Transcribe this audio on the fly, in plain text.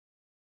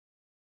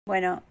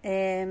Bueno,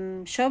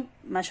 yo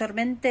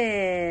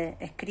mayormente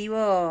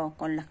escribo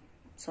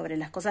sobre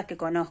las cosas que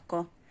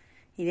conozco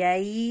y de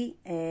ahí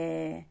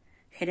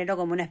genero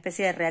como una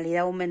especie de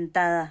realidad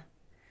aumentada.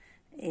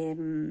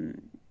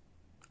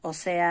 O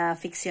sea,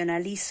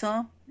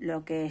 ficcionalizo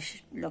lo que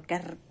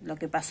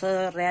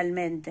pasó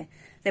realmente.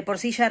 De por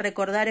sí ya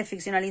recordar es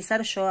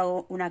ficcionalizar, yo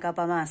hago una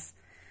capa más.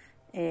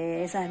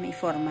 Esa es mi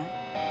forma.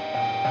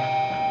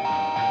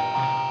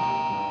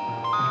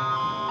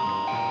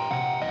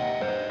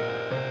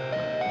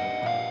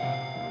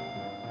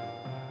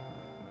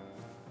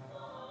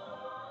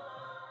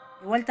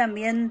 Igual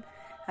también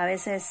a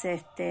veces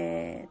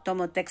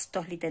tomo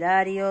textos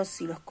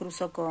literarios y los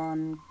cruzo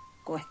con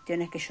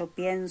cuestiones que yo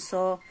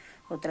pienso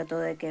o trato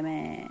de que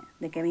me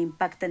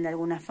impacten de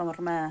alguna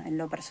forma en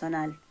lo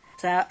personal. O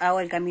sea, hago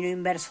el camino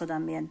inverso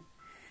también.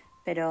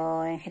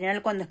 Pero en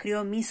general cuando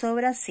escribo mis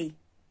obras, sí.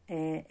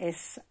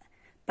 Es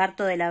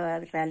parto de la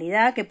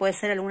realidad, que puede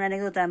ser alguna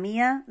anécdota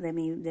mía de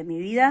mi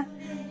vida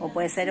o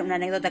puede ser una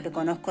anécdota que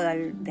conozco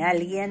de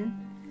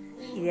alguien.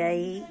 Y de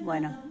ahí,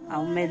 bueno,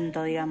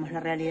 aumento, digamos, la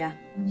realidad.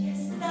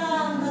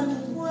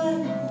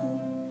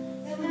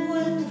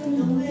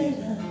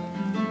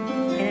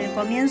 En el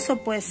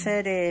comienzo puede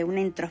ser una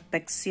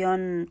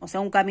introspección, o sea,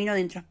 un camino de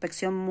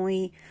introspección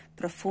muy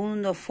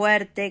profundo,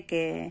 fuerte,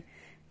 que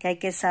hay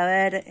que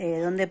saber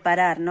dónde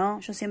parar, ¿no?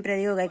 Yo siempre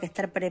digo que hay que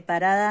estar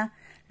preparada.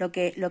 Lo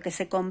que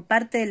se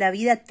comparte de la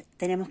vida,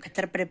 tenemos que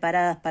estar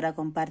preparadas para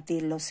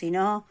compartirlo, si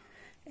no,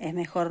 es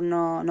mejor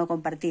no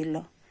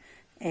compartirlo.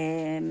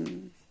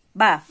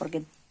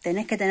 Porque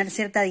tenés que tener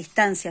cierta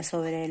distancia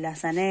sobre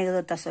las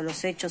anécdotas o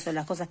los hechos o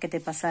las cosas que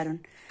te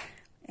pasaron.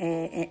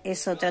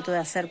 Eso trato de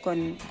hacer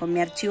con mi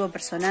archivo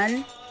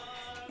personal.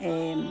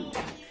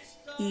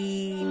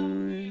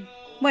 Y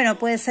bueno,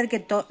 puede ser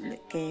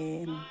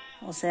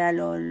o sea,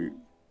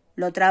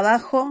 lo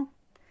trabajo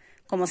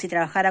como si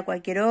trabajara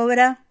cualquier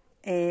obra.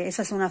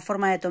 Esa es una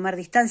forma de tomar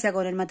distancia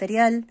con el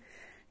material,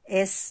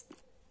 es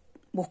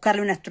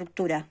buscarle una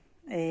estructura.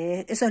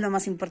 Eso es lo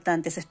más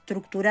importante, es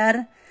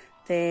estructurar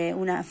de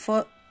una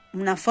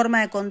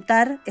forma de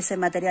contar ese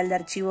material de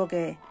archivo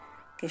que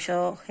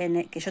yo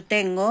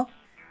tengo.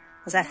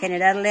 O sea,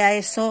 generarle a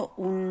eso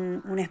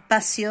un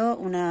espacio,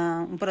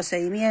 un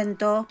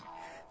procedimiento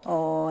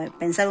o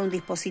pensar un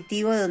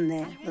dispositivo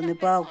donde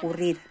pueda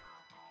ocurrir.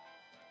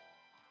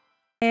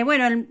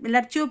 Bueno, el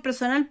archivo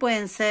personal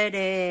pueden ser,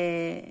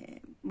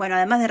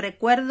 además de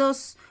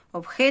recuerdos,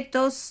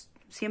 objetos.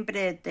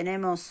 Siempre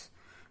tenemos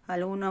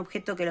algún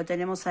objeto que lo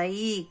tenemos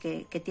ahí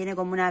que tiene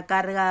como una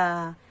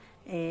carga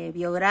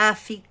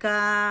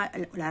biográfica,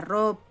 la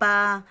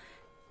ropa,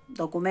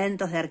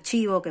 documentos de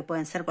archivo, que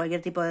pueden ser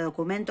cualquier tipo de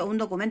documento. Un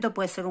documento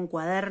puede ser un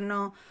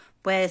cuaderno,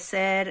 puede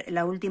ser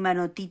la última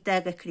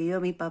notita que escribió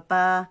mi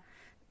papá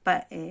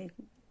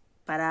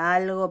para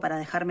algo, para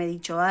dejarme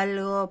dicho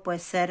algo. Puede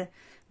ser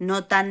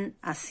no tan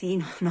así,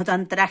 no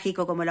tan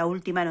trágico como la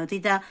última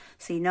notita,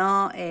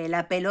 sino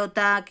la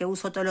pelota que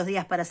uso todos los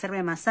días para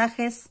hacerme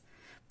masajes.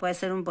 Puede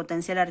ser un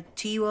potencial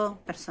archivo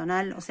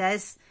personal. O sea,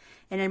 es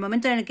en el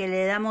momento en el que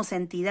le damos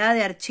entidad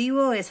de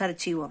archivo, es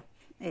archivo.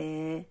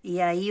 Y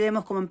ahí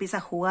vemos cómo empieza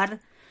a jugar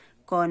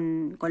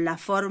con la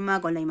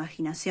forma, con la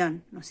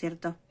imaginación, ¿no es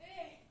cierto?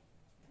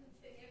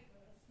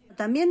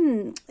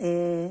 También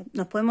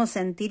nos podemos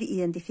sentir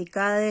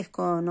identificadas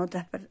con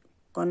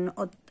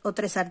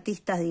otros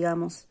artistas,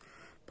 digamos.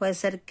 Puede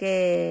ser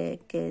que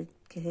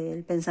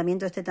el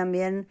pensamiento esté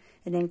también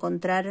en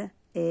encontrar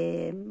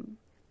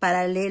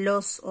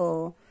paralelos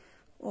o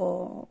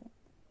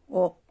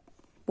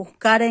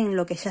buscar en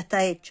lo que ya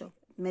está hecho.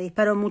 Me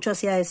disparo mucho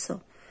hacia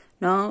eso,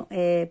 ¿no?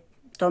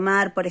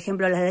 Tomar, por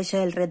ejemplo, las leyes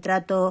del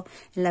retrato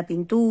en la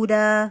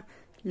pintura,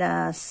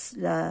 las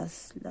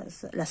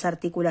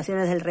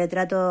articulaciones del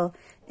retrato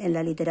en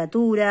la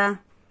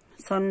literatura.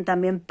 Son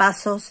también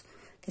pasos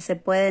que se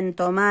pueden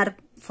tomar,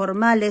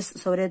 formales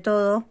sobre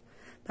todo,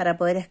 para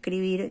poder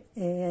escribir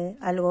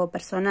algo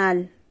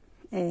personal,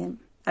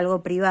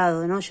 algo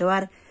privado, ¿no?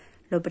 Llevar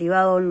lo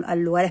privado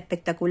al lugar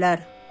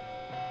espectacular.